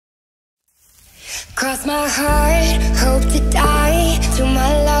Cross my heart, hope to die. To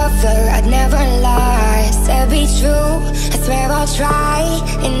my lover, I'd never lie. Said be true, I swear I'll try.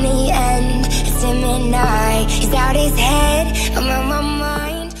 In the end, it's him and I. He's out his head, I'm on my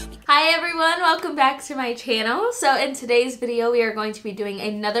mind. Hi everyone, welcome back to my channel. So in today's video we are going to be doing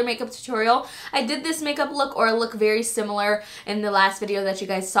another makeup tutorial. I did this makeup look or a look very similar in the last video that you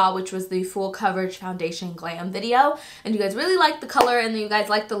guys saw, which was the full coverage foundation glam video, and you guys really liked the color and you guys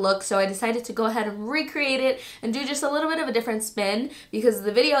liked the look, so I decided to go ahead and recreate it and do just a little bit of a different spin, because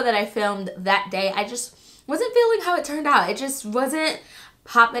the video that I filmed that day, I just wasn't feeling how it turned out. It just wasn't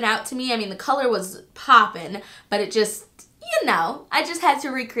popping out to me. I mean, the color was popping, but it just, you know, I just had to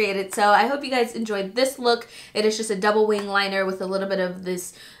recreate it. So I hope you guys enjoyed this look. It is just a double wing liner with a little bit of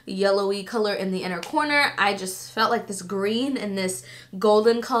this yellowy color in the inner corner. I just felt like this green and this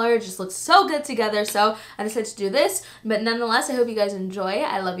golden color just looks so good together, so I decided to do this. But nonetheless, I hope you guys enjoy.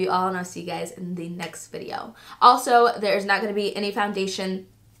 I love you all, and I'll see you guys in the next video. Also, there's not going to be any foundation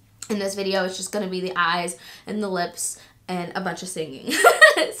in this video. It's just going to be the eyes and the lips and a bunch of singing.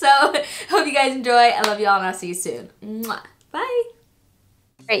 So, hope you guys enjoy. I love you all, and I'll see you soon. Mwah. Bye!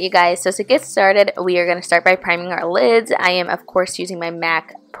 Alright, you guys, so to get started, we are going to start by priming our lids. I am, of course, using my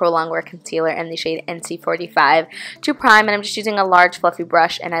MAC Pro Longwear Concealer in the shade NC45 to prime, and I'm just using a large fluffy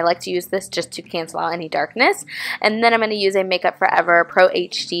brush, and I like to use this just to cancel out any darkness. And then I'm going to use a MakeupForever Pro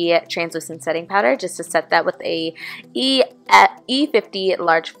HD Translucent Setting Powder just to set that with a E50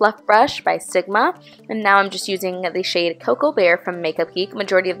 Large Fluff Brush by Sigma. And now I'm just using the shade Cocoa Bear from MakeupGeek.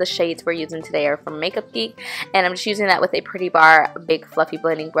 Majority of the shades we're using today are from MakeupGeek, and I'm just using that with a Pretty Bar Big Fluffy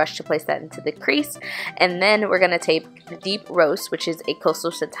Blending Brush to place that into the crease. And then we're going to take the Deep Roast, which is a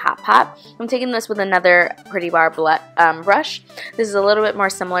Coastal Scents Hot Pot. I'm taking this with another Pretty Bar brush. This is a little bit more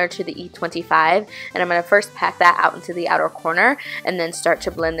similar to the E25, and I'm going to first pack that out into the outer corner and then start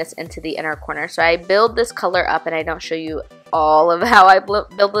to blend this into the inner corner. So I build this color up, and I don't show you all of how I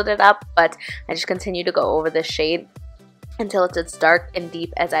build it up, but I just continue to go over this shade until it's as dark and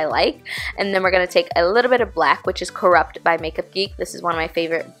deep as I like. And then we're going to take a little bit of black, which is Corrupt by MakeupGeek. This is one of my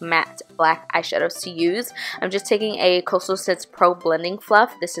favorite matte black eyeshadows to use. I'm just taking a Coastal Scents Pro Blending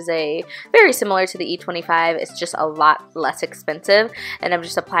Fluff. This is a very similar to the E25. It's just a lot less expensive, and I'm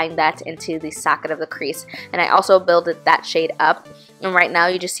just applying that into the socket of the crease. And I also build that shade up. And right now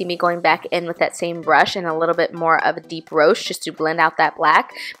you just see me going back in with that same brush and a little bit more of a deep roast just to blend out that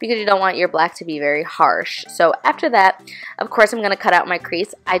black, because you don't want your black to be very harsh. So after that, of course, I'm going to cut out my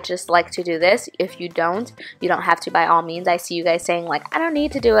crease. I just like to do this. If you don't have to by all means. I see you guys saying like, I don't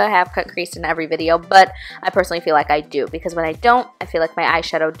need to do a half cut crease in every video, but I personally feel like I do, because when I don't, I feel like my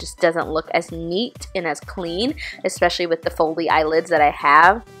eyeshadow just doesn't look as neat and as clean, especially with the foldy eyelids that I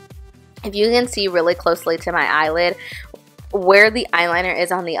have. If you can see really closely to my eyelid, where the eyeliner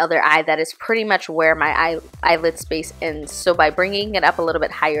is on the other eye, that is pretty much where my eyelid space ends. So by bringing it up a little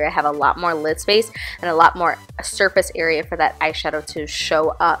bit higher, I have a lot more lid space and a lot more surface area for that eyeshadow to show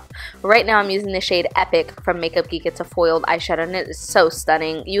up. Right now I'm using the shade Epic from MakeupGeek. It's a foiled eyeshadow, and it is so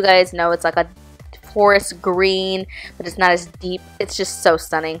stunning. You guys know it's like a forest green, but it's not as deep. It's just so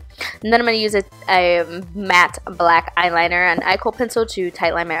stunning. And then I'm going to use a matte black eyeliner, an eye kohl pencil to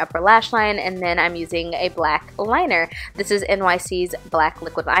tightline my upper lash line, and then I'm using a black liner. This is NYC's black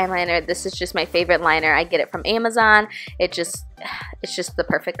liquid eyeliner. This is just my favorite liner. I get it from Amazon. It's just the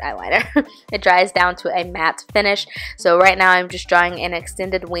perfect eyeliner. It dries down to a matte finish. So right now I'm just drawing an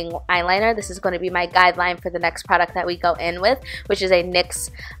extended wing eyeliner. This is going to be my guideline for the next product that we go in with, which is a NYX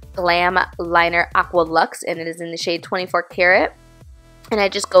Glam Liner Aqua Luxe, and it is in the shade 24 Karat. And I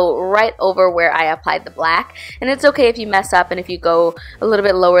just go right over where I applied the black. And it's okay if you mess up and if you go a little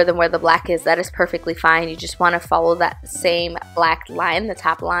bit lower than where the black is. That is perfectly fine. You just want to follow that same black line, the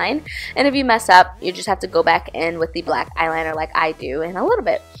top line. And if you mess up, you just have to go back in with the black eyeliner like I do in a little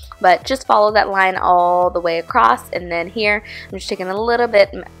bit. But just follow that line all the way across. And then here, I'm just taking a little bit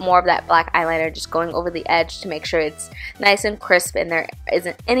more of that black eyeliner, just going over the edge to make sure it's nice and crisp and there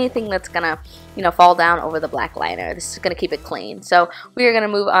isn't anything that's going to, you know, fall down over the black liner. This is going to keep it clean. So we are going to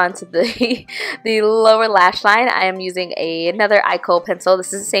move on to the lower lash line. I am using another eye kohl pencil.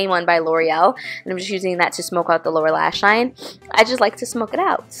 This is the same one by Loreal, and I'm just using that to smoke out the lower lash line. I just like to smoke it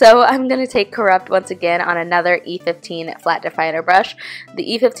out. So I'm going to take Corrupt once again on another E15 flat definer brush. The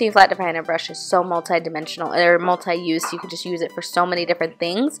E15 flat definer brush is so multi-dimensional, or multi-use. You can just use it for so many different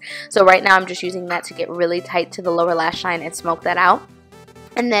things. So right now I'm just using that to get really tight to the lower lash line and smoke that out.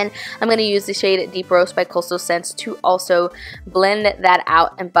 And then I'm going to use the shade Deep Roast by Coastal Scents to also blend that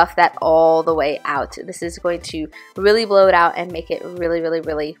out and buff that all the way out. This is going to really blow it out and make it really, really,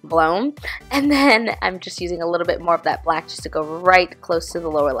 really blown. And then I'm just using a little bit more of that black just to go right close to the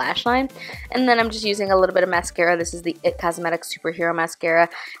lower lash line. And then I'm just using a little bit of mascara. This is the It Cosmetics Superhero Mascara.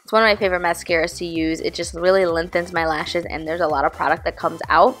 It's one of my favorite mascaras to use. It just really lengthens my lashes, and there's a lot of product that comes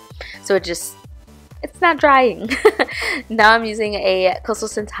out. So it's not drying. Now I'm using a Coastal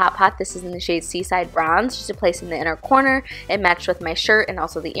Scents Hot Pot. This is in the shade Seaside Bronze, just to place in the inner corner. It matched with my shirt and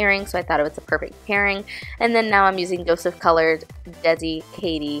also the earrings, so I thought it was a perfect pairing. And then now I'm using Joseph Colored Desi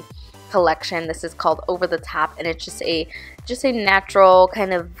Katie collection. This is called Over the Top, and it's just a natural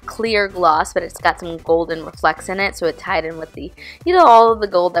kind of clear gloss, but it's got some golden reflects in it, so it tied in with the, you know, all of the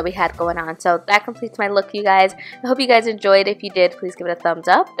gold that we had going on. So that completes my look, you guys. I hope you guys enjoyed. If you did, please give it a thumbs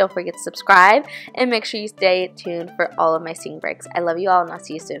up. Don't forget to subscribe, and make sure you stay tuned for all of my scene breaks. I love you all, and I'll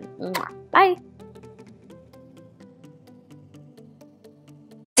see you soon. Mwah. Bye.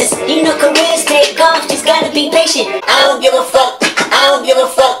 You know careers take off, just gotta be patient. I don't give a fuck, I don't give a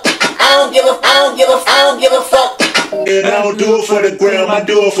fuck, I don't give a fuck. And I don't do it for the gram, I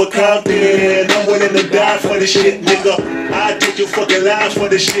do it for content. I'm willing to die for the shit, nigga. I take your fucking life for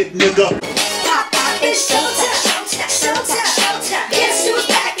the shit, nigga. It's showtime, showtime. Guess who's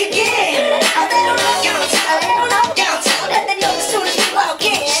back again? I let her know downtown. Let them know as soon as we walk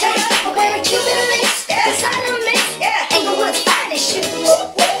in. I'm wearing Cuban links, designer mix, Englewood's finest shoes.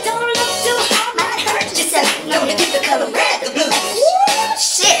 Don't look too hard, might hurt yourself. Known to get the color red, the blue.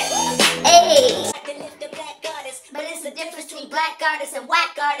 Shit, hey. But it's the difference between black artists and